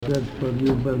God for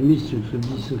your bar mitzvah to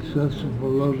be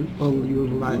successful all your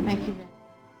life. Thank you.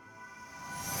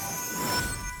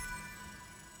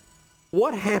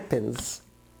 What happens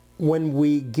when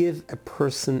we give a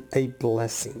person a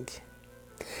blessing?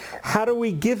 How do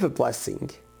we give a blessing?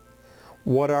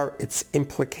 What are its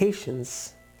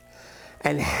implications?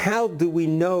 And how do we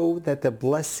know that the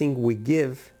blessing we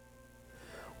give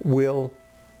will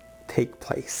take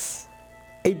place?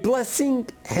 A blessing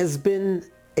has been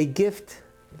a gift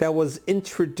that was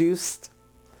introduced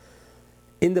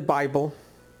in the Bible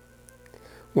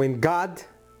when God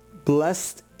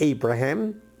blessed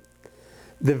Abraham,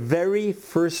 the very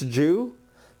first Jew,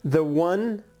 the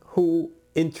one who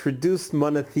introduced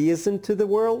monotheism to the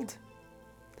world.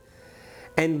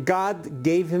 And God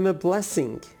gave him a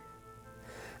blessing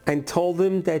and told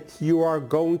him that you are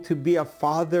going to be a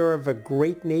father of a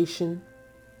great nation,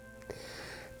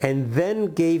 and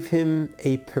then gave him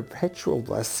a perpetual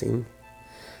blessing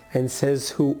and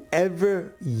says,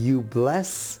 whoever you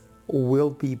bless will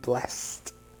be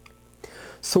blessed.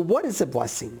 So what is a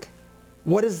blessing?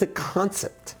 What is the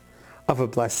concept of a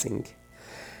blessing?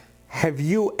 Have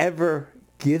you ever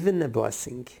given a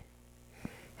blessing?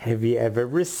 Have you ever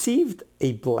received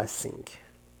a blessing?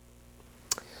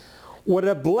 What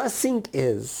a blessing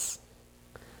is,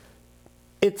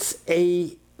 it's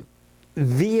a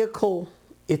vehicle,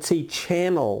 it's a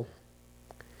channel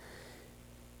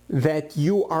that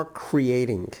you are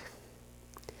creating.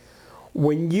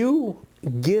 When you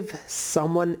give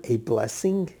someone a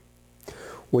blessing,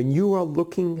 when you are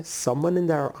looking someone in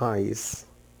their eyes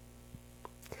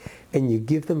and you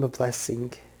give them a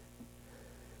blessing,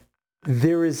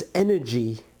 there is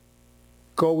energy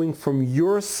going from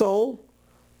your soul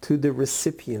to the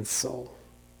recipient's soul.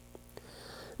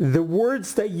 The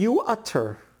words that you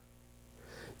utter,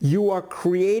 you are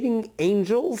creating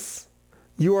angels,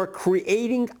 you are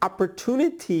creating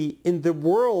opportunity in the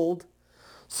world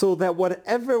so that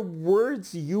whatever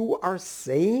words you are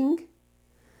saying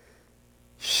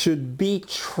should be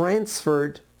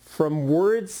transferred from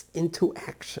words into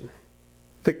action.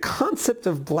 The concept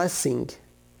of blessing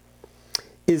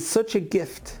is such a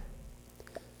gift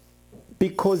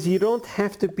because you don't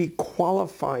have to be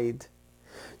qualified.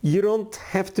 You don't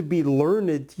have to be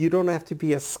learned. You don't have to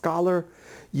be a scholar.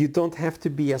 You don't have to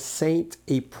be a saint,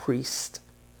 a priest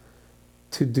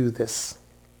to do this.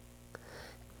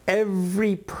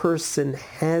 Every person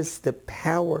has the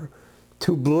power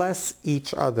to bless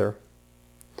each other.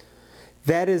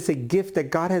 That is a gift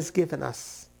that God has given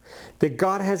us, that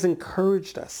God has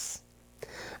encouraged us.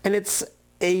 And it's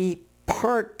a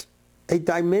part, a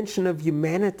dimension of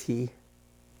humanity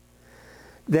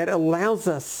that allows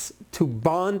us to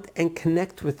bond and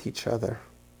connect with each other.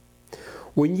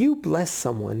 When you bless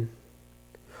someone,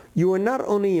 you are not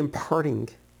only imparting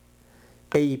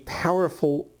a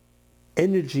powerful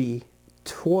energy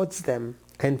towards them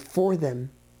and for them,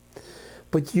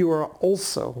 but you are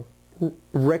also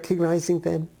recognizing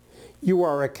them. You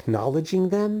are acknowledging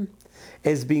them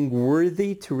as being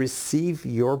worthy to receive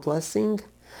your blessing,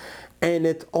 and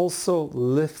it also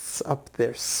lifts up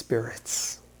their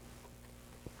spirits.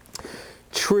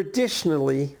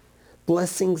 Traditionally,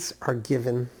 blessings are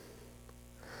given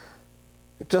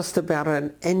just about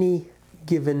at any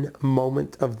given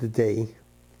moment of the day.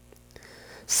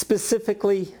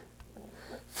 Specifically,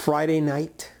 Friday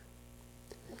night,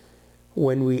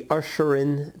 when we usher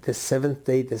in the seventh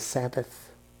day, the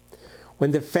Sabbath,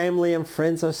 when the family and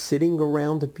friends are sitting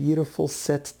around a beautiful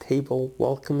set table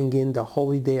welcoming in the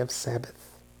holy day of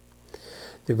Sabbath,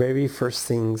 the very first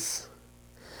things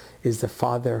is the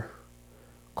father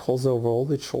calls over all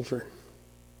the children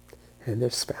and their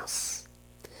spouse.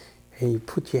 And you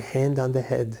put your hand on the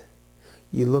head,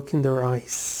 you look in their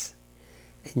eyes,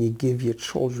 and you give your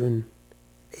children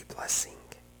a blessing.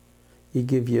 You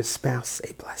give your spouse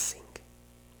a blessing.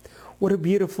 What a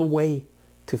beautiful way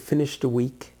to finish the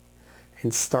week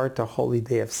and start the holy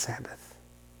day of Sabbath.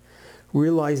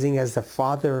 Realizing as the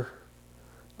father,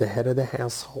 the head of the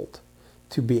household,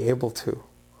 to be able to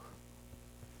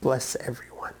bless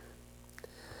everyone.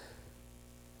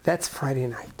 That's Friday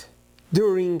night.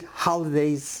 During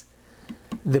holidays,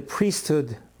 the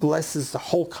priesthood blesses the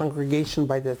whole congregation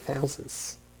by the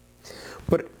thousands.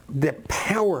 But the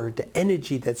power, the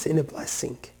energy that's in a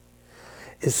blessing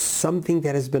is something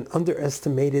that has been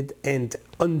underestimated and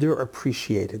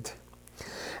underappreciated.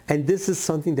 And this is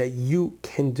something that you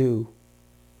can do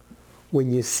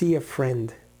when you see a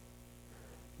friend.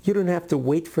 You don't have to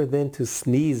wait for them to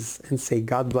sneeze and say,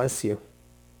 God bless you.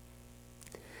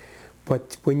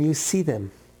 But when you see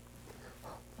them,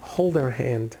 hold their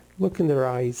hand, look in their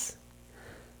eyes,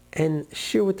 and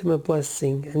share with them a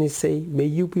blessing. And you say, may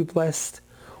you be blessed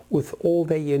with all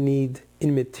that you need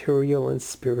in material and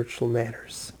spiritual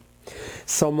matters.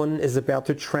 Someone is about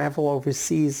to travel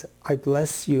overseas. I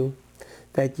bless you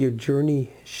that your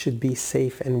journey should be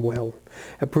safe and well.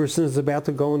 A person is about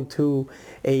to go into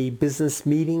a business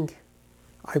meeting.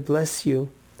 I bless you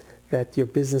that your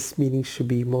business meeting should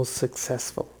be most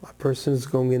successful. A person is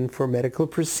going in for a medical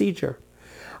procedure.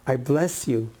 I bless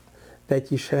you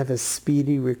that you should have a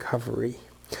speedy recovery.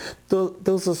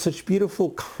 Those are such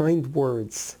beautiful, kind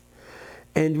words.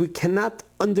 And we cannot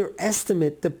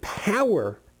underestimate the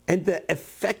power and the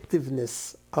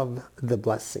effectiveness of the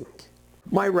blessing.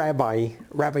 My Rabbi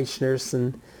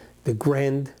Schneerson, the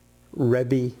Grand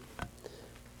Rebbe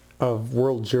of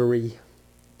World Jewry,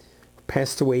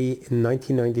 passed away in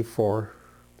 1994.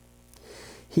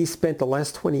 He spent the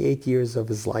last 28 years of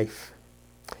his life.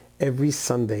 Every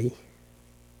Sunday,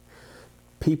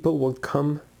 people would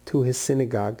come to his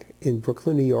synagogue in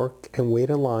Brooklyn, New York, and wait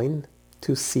in line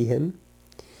to see him.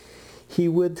 He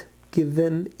would give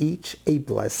them each a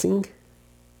blessing,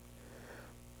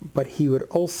 but he would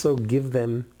also give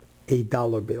them a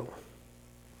dollar bill.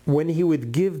 When he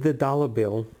would give the dollar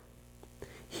bill,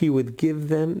 he would give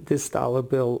them this dollar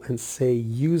bill and say,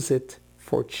 use it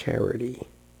for charity.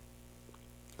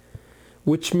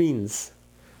 Which means,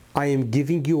 I am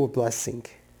giving you a blessing,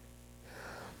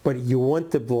 but you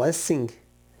want the blessing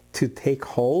to take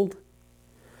hold?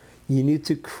 You need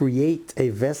to create a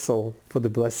vessel for the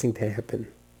blessing to happen.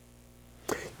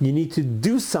 You need to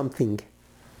do something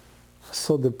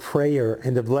so the prayer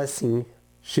and the blessing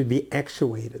should be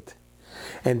actuated.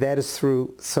 And that is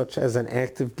through such as an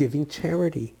act of giving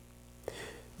charity.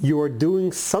 You are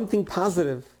doing something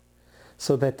positive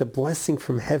so that the blessing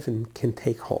from heaven can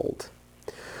take hold.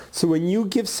 So when you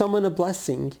give someone a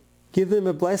blessing, give them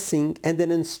a blessing and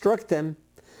then instruct them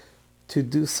to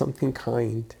do something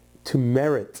kind, to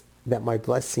merit that my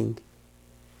blessing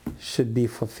should be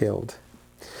fulfilled.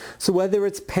 So whether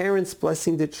it's parents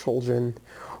blessing the children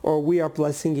or we are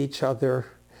blessing each other,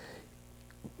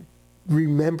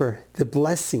 remember the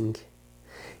blessing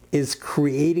is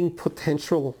creating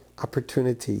potential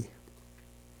opportunity.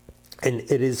 And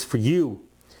it is for you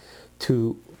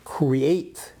to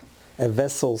create a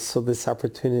vessel so this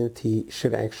opportunity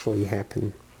should actually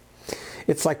happen.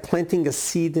 It's like planting a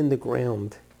seed in the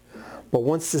ground. But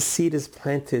once the seed is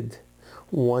planted,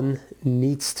 one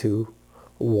needs to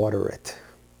water it.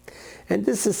 And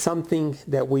this is something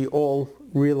that we all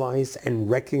realize and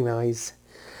recognize,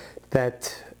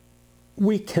 that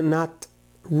we cannot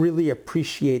really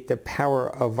appreciate the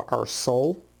power of our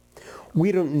soul.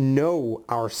 We don't know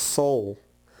our soul.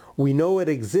 We know it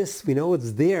exists, we know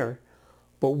it's there,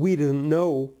 but we don't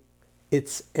know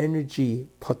its energy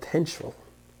potential.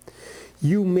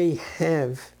 You may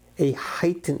have a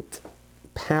heightened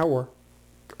power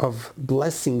of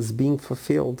blessings being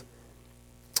fulfilled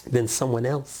than someone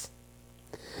else.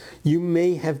 You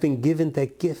may have been given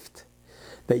that gift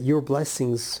that your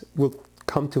blessings will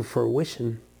come to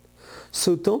fruition.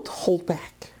 So don't hold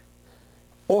back.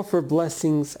 Offer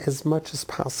blessings as much as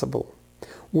possible,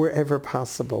 wherever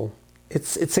possible.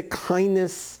 It's a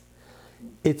kindness.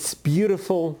 It's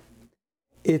beautiful.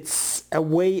 It's a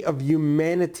way of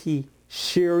humanity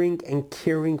sharing and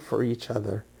caring for each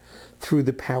other through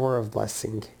the power of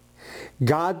blessing.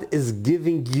 God is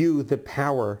giving you the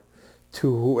power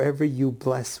to whoever you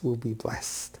bless will be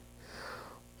blessed.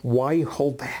 Why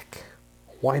hold back?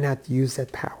 Why not use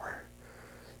that power?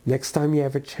 Next time you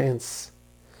have a chance,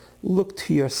 look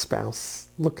to your spouse,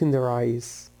 look in their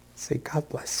eyes, say, God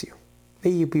bless you.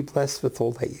 May you be blessed with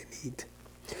all that you need.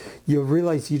 You'll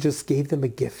realize you just gave them a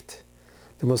gift,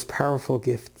 the most powerful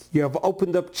gift. You have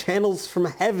opened up channels from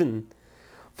heaven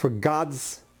for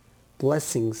God's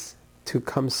blessings to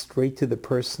come straight to the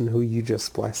person who you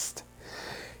just blessed.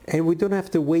 And we don't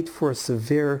have to wait for a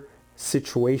severe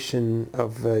situation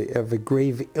of a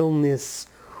grave illness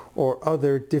or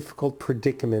other difficult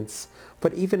predicaments.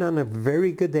 But even on a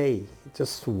very good day,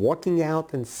 just walking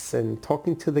out and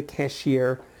talking to the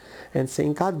cashier and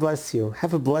saying, God bless you,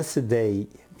 have a blessed day,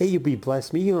 may you be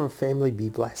blessed, may you and your family be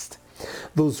blessed.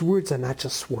 Those words are not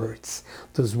just words.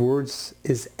 Those words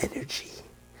is energy.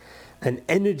 An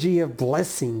energy of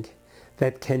blessing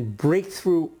that can break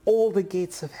through all the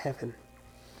gates of heaven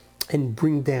and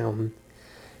bring down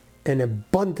an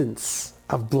abundance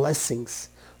of blessings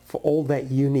for all that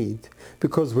you need.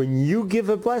 Because when you give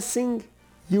a blessing,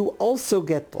 you also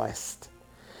get blessed.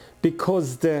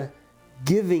 Because the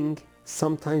giving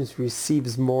sometimes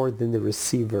receives more than the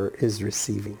receiver is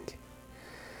receiving.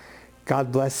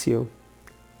 God bless you.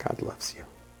 God loves you.